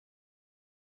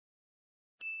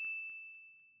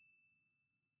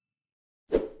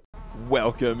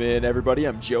Welcome in, everybody.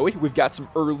 I'm Joey. We've got some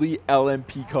early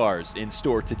LMP cars in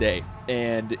store today,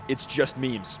 and it's just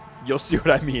memes. You'll see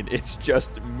what I mean. It's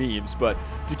just memes. But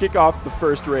to kick off the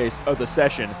first race of the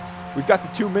session, we've got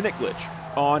the 2-minute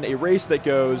glitch on a race that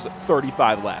goes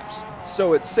 35 laps.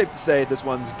 So it's safe to say this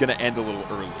one's going to end a little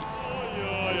early.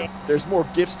 There's more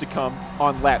gifts to come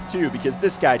on lap 2 because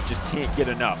this guy just can't get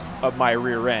enough of my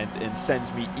rear end and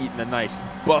sends me eating a nice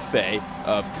buffet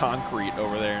of concrete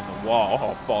over there in the wall.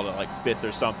 I'll fall to like 5th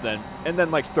or something. And then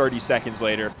like 30 seconds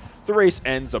later, the race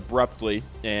ends abruptly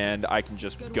and I can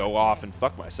just go off and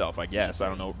fuck myself, I guess. I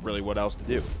don't know really what else to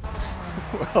do.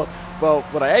 Well,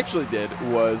 what I actually did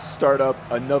was start up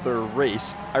another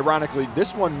race. Ironically,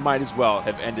 this one might as well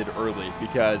have ended early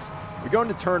because we go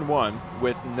into turn 1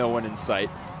 with no one in sight.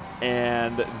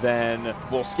 And then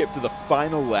we'll skip to the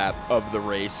final lap of the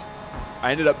race.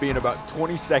 I ended up being about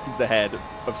 20 seconds ahead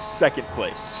of second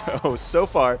place. So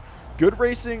far, good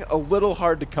racing, a little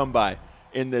hard to come by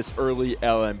in this early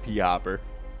LMP hopper.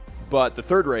 But the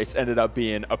third race ended up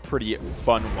being a pretty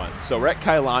fun one. So we're at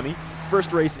Kyalami,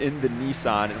 first race in the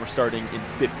Nissan, and we're starting in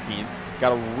 15th.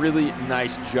 Got a really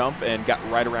nice jump and got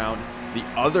right around the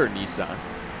other Nissan.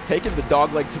 Taking the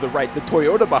dogleg to the right, the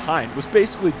Toyota behind was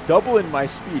basically doubling my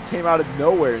speed, came out of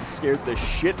nowhere and scared the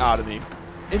shit out of me.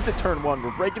 Into turn 1,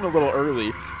 we're braking a little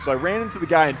early, so I ran into the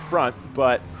guy in front,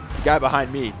 but the guy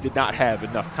behind me did not have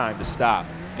enough time to stop.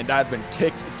 And I've been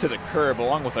kicked to the curb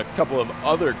along with a couple of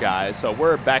other guys, so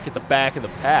we're back at the back of the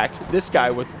pack. This guy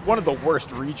with one of the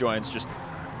worst rejoins just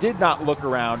did not look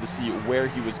around to see where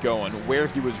he was going, where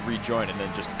he was rejoining, and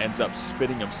then just ends up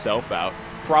spitting himself out.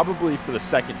 Probably for the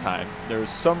second time. There was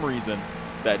some reason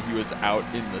that he was out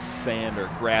in the sand or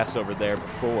grass over there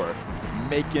before.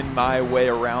 Making my way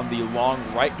around the long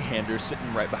right-hander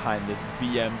sitting right behind this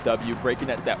BMW,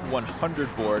 braking at that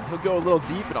 100 board. He'll go a little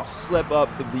deep and I'll slip up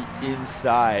the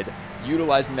inside.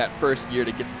 Utilizing that first gear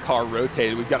to get the car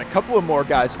rotated. We've got a couple of more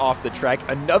guys off the track.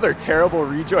 Another terrible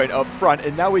rejoin up front,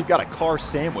 and now we've got a car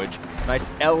sandwich. Nice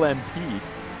LMP.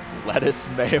 Lettuce,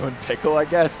 mayo, and pickle, I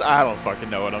guess. I don't fucking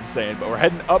know what I'm saying, but we're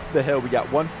heading up the hill. We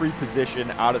got one free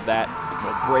position out of that.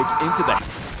 We'll break into the...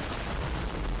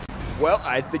 Well,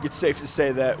 I think it's safe to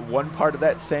say that one part of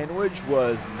that sandwich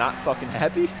was not fucking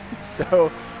happy.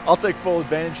 So I'll take full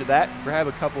advantage of that, grab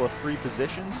a couple of free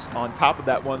positions on top of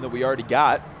that one that we already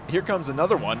got. Here comes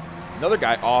another one, another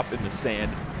guy off in the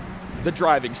sand. The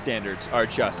driving standards are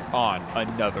just on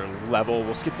another level.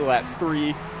 We'll skip to lap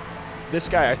 3. This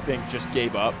guy, I think, just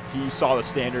gave up. He saw the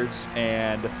standards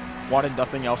and wanted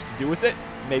nothing else to do with it.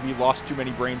 Maybe lost too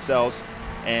many brain cells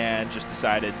and just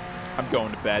decided, I'm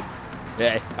going to bed.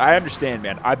 Hey, I understand,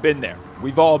 man. I've been there.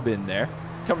 We've all been there.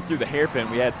 Coming through the hairpin,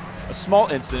 we had a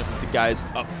small incident with the guys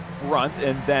up front,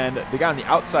 and then the guy on the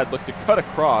outside looked to cut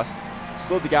across,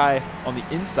 slowed the guy on the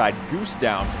inside goose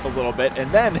down a little bit,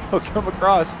 and then he'll come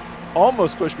across,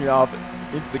 almost push me off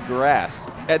into the grass.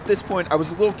 At this point, I was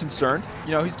a little concerned.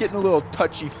 You know, he's getting a little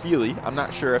touchy-feely. I'm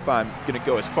not sure if I'm going to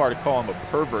go as far to call him a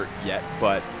pervert yet,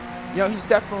 but, you know, he's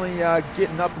definitely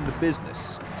getting up in the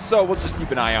business. So we'll just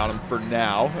keep an eye on him for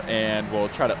now, and we'll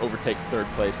try to overtake third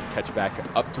place and catch back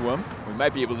up to him. We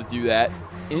might be able to do that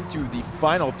into the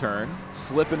final turn,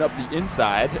 slipping up the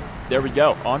inside. There we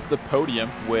go, onto the podium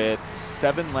with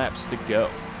 7 laps to go.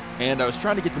 And I was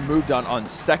trying to get the move done on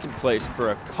second place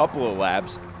for a couple of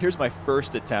laps. Here's my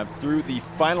first attempt through the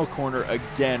final corner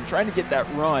again, trying to get that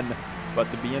run, but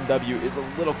the BMW is a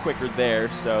little quicker there,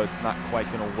 so it's not quite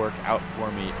going to work out for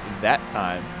me that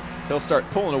time. He'll start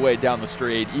pulling away down the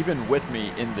straight, even with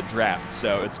me in the draft,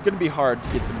 so it's going to be hard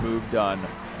to get the move done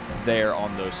there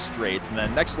on those straights. And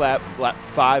then next lap, lap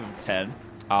 5 of 10,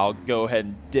 I'll go ahead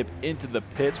and dip into the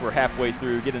pits. We're halfway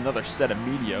through, get another set of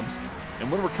mediums,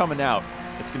 and when we're coming out,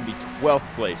 it's going to be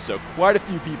 12th place, so quite a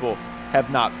few people have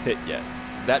not pit yet.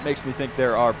 That makes me think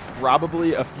there are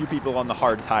probably a few people on the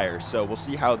hard tires, so we'll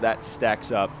see how that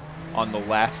stacks up on the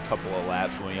last couple of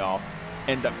laps when we all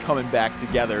end up coming back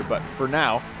together. But for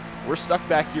now, we're stuck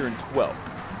back here in 12th,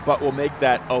 but we'll make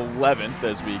that 11th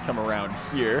as we come around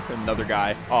here. Another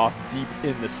guy off deep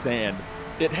in the sand.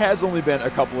 It has only been a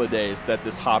couple of days that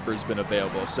this hopper's been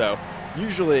available, so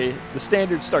usually the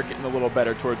standards start getting a little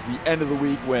better towards the end of the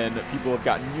week when people have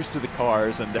gotten used to the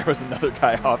cars and there was another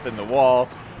guy off in the wall,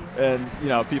 and you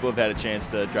know, people have had a chance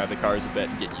to drive the cars a bit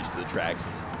and get used to the tracks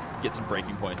and get some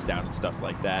braking points down and stuff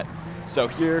like that. So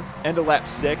here, end of lap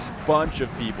 6, bunch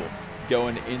of people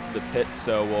going into the pit,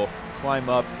 so we'll climb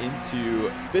up into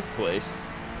 5th place.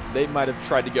 They might have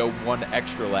tried to go one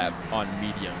extra lap on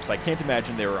mediums. I can't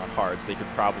imagine they were on hards. They could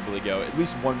probably go at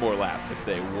least one more lap if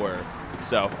they were.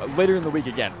 So later in the week,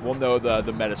 again, we'll know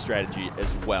the meta strategy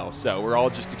as well. So we're all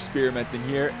just experimenting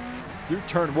here. through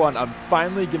turn 1, I'm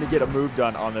finally going to get a move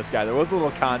done on this guy. There was a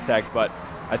little contact, but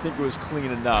I think it was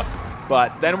clean enough.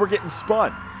 But then we're getting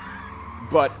spun.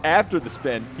 But after the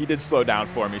spin, he did slow down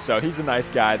for me, so he's a nice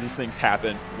guy. These things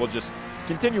happen. We'll just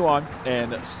continue on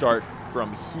and start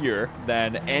from here,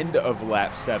 then end of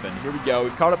lap 7. Here we go.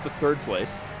 We caught up to 3rd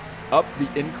place. Up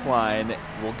the incline,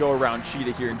 we'll go around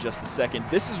Cheetah here in just a second.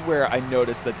 This is where I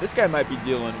noticed that this guy might be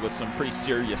dealing with some pretty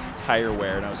serious tire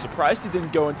wear, and I was surprised he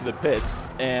didn't go into the pits.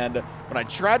 And when I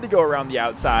tried to go around the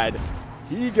outside,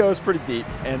 he goes pretty deep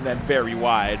and then very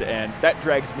wide, and that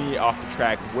drags me off the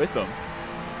track with him.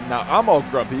 Now, I'm all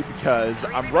grumpy because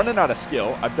I'm running out of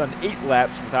skill. I've done 8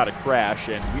 laps without a crash,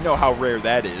 and we know how rare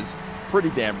that is. Pretty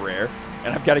damn rare.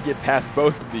 And I've got to get past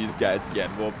both of these guys again.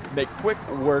 We'll make quick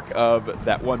work of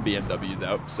that one BMW,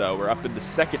 though. So we're up into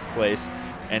 2nd place,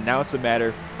 and now it's a matter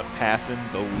of passing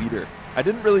the leader. I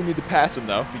didn't really need to pass him,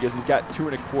 though, because he's got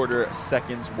 2.25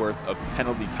 seconds worth of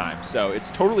penalty time. So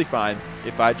it's totally fine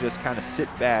if I just kind of sit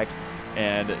back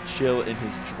and chill in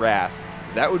his draft.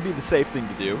 That would be the safe thing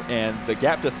to do, and the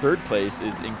gap to 3rd place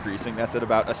is increasing. That's at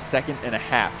about 1.5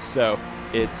 seconds, so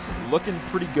it's looking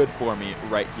pretty good for me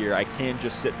right here. I can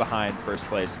just sit behind 1st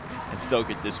place and still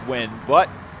get this win, but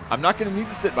I'm not going to need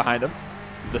to sit behind him.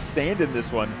 The sand in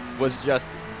this one was just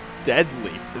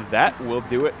deadly. That will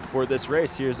do it for this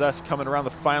race. Here's us coming around the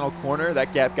final corner.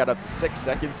 That gap got up to 6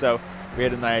 seconds, so we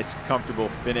had a nice, comfortable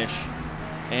finish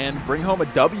and bring home a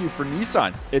W for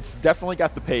Nissan. It's definitely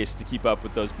got the pace to keep up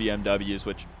with those BMWs,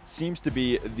 which seems to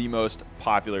be the most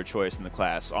popular choice in the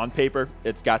class. On paper,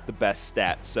 it's got the best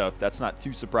stats, so that's not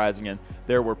too surprising, and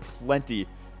there were plenty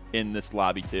in this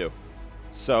lobby too.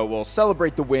 So we'll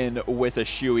celebrate the win with a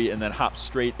shoey and then hop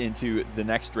straight into the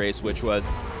next race, which was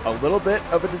a little bit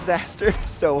of a disaster.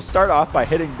 So we'll start off by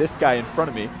hitting this guy in front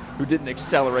of me who didn't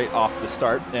accelerate off the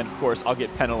start, and of course I'll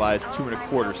get penalized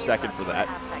 2.25 seconds for that.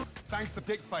 Thanks to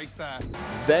dick face there.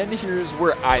 Then here's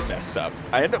where I mess up.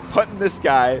 I end up putting this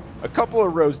guy a couple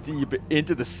of rows deep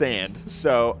into the sand.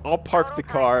 So I'll park the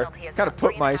car, kind of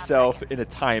put myself in a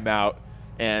timeout,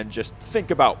 and just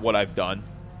think about what I've done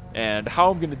and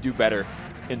how I'm going to do better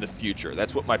in the future.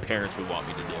 That's what my parents would want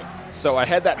me to do. So I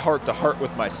had that heart-to-heart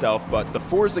with myself, but the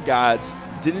Forza gods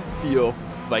didn't feel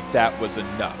like that was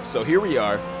enough. So here we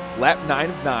are, lap 9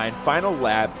 of 9, final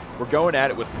lap. We're going at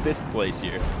it with 5th place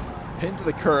here. Pin to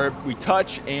the curb, we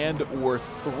touch, and we're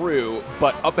through,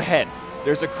 but up ahead,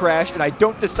 there's a crash, and I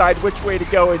don't decide which way to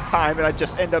go in time, and I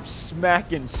just end up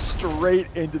smacking straight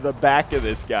into the back of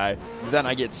this guy. Then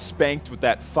I get spanked with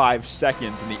that 5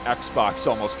 seconds, and the Xbox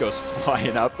almost goes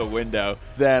flying out the window.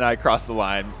 Then I cross the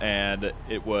line, and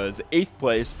it was 8th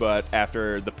place, but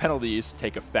after the penalties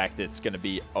take effect, it's going to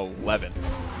be 11th.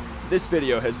 This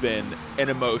video has been an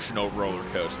emotional roller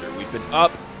coaster. We've been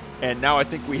up, and now I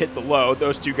think we hit the low.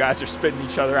 Those two guys are spinning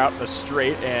each other out in the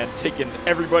straight and taking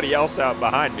everybody else out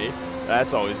behind me.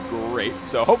 That's always great.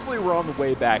 So hopefully we're on the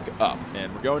way back up.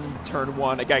 And we're going into turn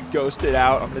 1. I got ghosted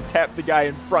out. I'm going to tap the guy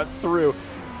in front through.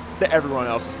 Everyone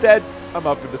else is dead. I'm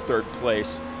up into 3rd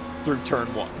place through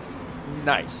turn 1.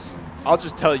 Nice. I'll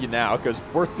just tell you now, because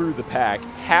we're through the pack,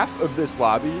 half of this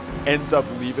lobby ends up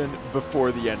leaving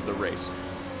before the end of the race.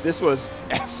 This was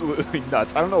absolutely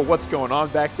nuts. I don't know what's going on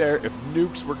back there. If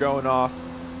nukes were going off,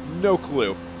 no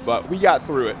clue. But we got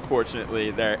through it, fortunately,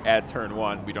 there at turn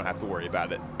 1. We don't have to worry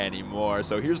about it anymore.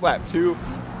 So here's lap 2.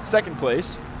 2nd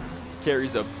place.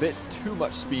 Carries a bit too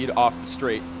much speed off the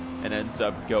straight and ends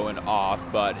up going off,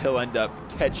 but he'll end up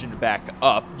catching back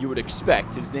up. You would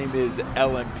expect. His name is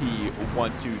LMP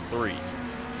 123.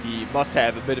 He must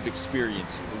have a bit of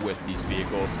experience with these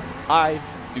vehicles. I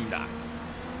do not.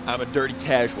 I'm a dirty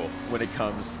casual when it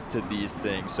comes to these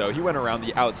things. So he went around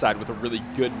the outside with a really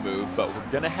good move, but we're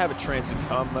going to have a chance to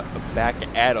come back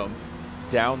at him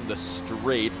down the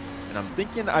straight. And I'm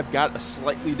thinking I've got a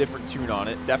slightly different tune on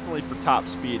it, definitely for top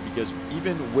speed, because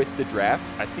even with the draft,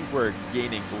 I think we're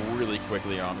gaining really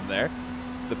quickly on him there.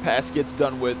 The pass gets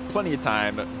done with plenty of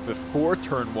time before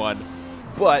turn 1,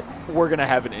 but we're going to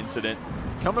have an incident.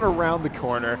 Coming around the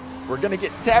corner, we're going to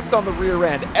get tapped on the rear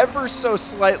end ever so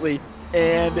slightly,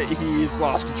 and he's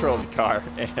lost control of the car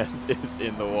and is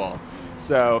in the wall.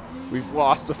 So we've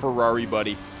lost a Ferrari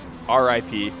buddy,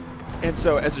 RIP. And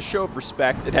so as a show of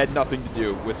respect, it had nothing to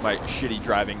do with my shitty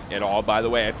driving at all. By the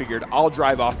way, I figured I'll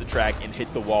drive off the track and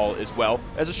hit the wall as well,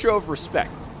 as a show of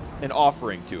respect, an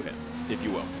offering to him, if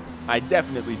you will. I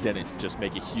definitely didn't just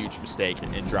make a huge mistake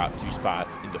and drop 2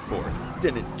 spots into 4th.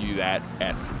 Didn't do that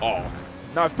at all.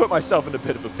 Now I've put myself in a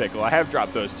bit of a pickle. I have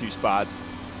dropped those 2 spots,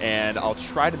 and I'll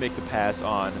try to make the pass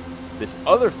on this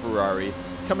other Ferrari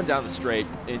coming down the straight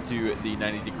into the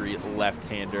 90-degree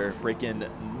left-hander, braking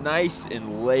nice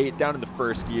and late down in the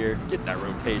first gear, get that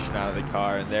rotation out of the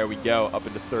car, and there we go, up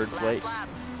into third place.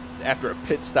 After a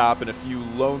pit stop and a few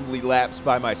lonely laps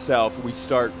by myself, we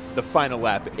start the final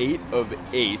lap, 8 of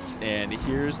 8, and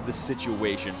here's the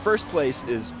situation. First place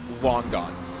is long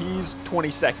gone. He's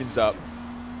 20 seconds up,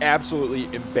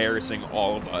 absolutely embarrassing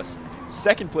all of us.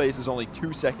 Second place is only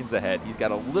 2 seconds ahead. He's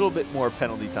got a little bit more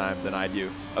penalty time than I do,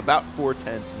 about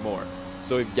 4/10 more.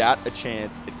 So we've got a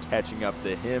chance at catching up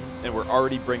to him, and we're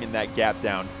already bringing that gap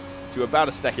down to about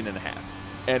a second and a half.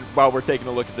 And while we're taking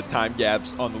a look at the time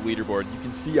gaps on the leaderboard, you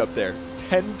can see up there,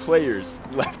 10 players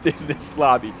left in this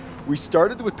lobby. We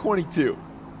started with 22,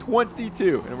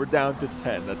 and we're down to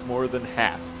 10. That's more than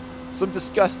half. Some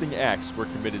disgusting acts were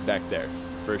committed back there,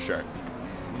 for sure.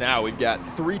 Now we've got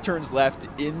 3 turns left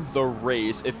in the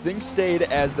race. If things stayed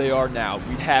as they are now,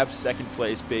 we'd have second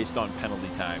place based on penalty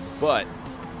time. But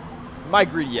my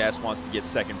greedy ass wants to get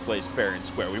second place fair and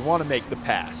square. We want to make the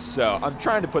pass. So I'm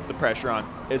trying to put the pressure on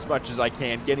as much as I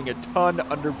can, getting a ton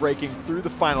under braking through the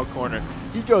final corner.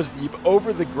 He goes deep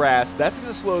over the grass. That's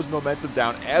going to slow his momentum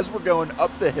down as we're going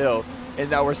up the hill. And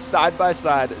now we're side by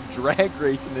side, drag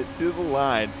racing it to the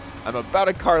line. I'm about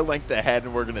a car length ahead,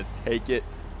 and we're going to take it.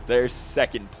 There's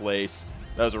second place.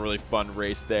 That was a really fun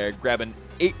race there. Grabbing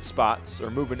 8 spots,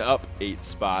 or moving up 8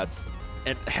 spots.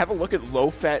 And have a look at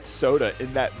low-fat soda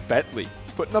in that Bentley.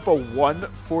 Putting up a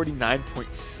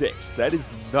 149.6. That is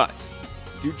nuts.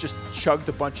 Dude just chugged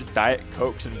a bunch of Diet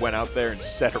Cokes and went out there and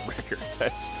set a record.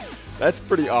 That's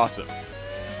pretty awesome.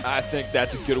 I think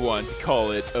that's a good one to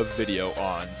call it a video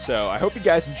on. So I hope you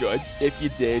guys enjoyed. If you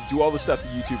did, do all the stuff the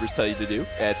YouTubers tell you to do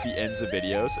at the ends of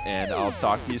videos, and I'll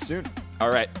talk to you soon. All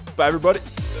right, bye everybody.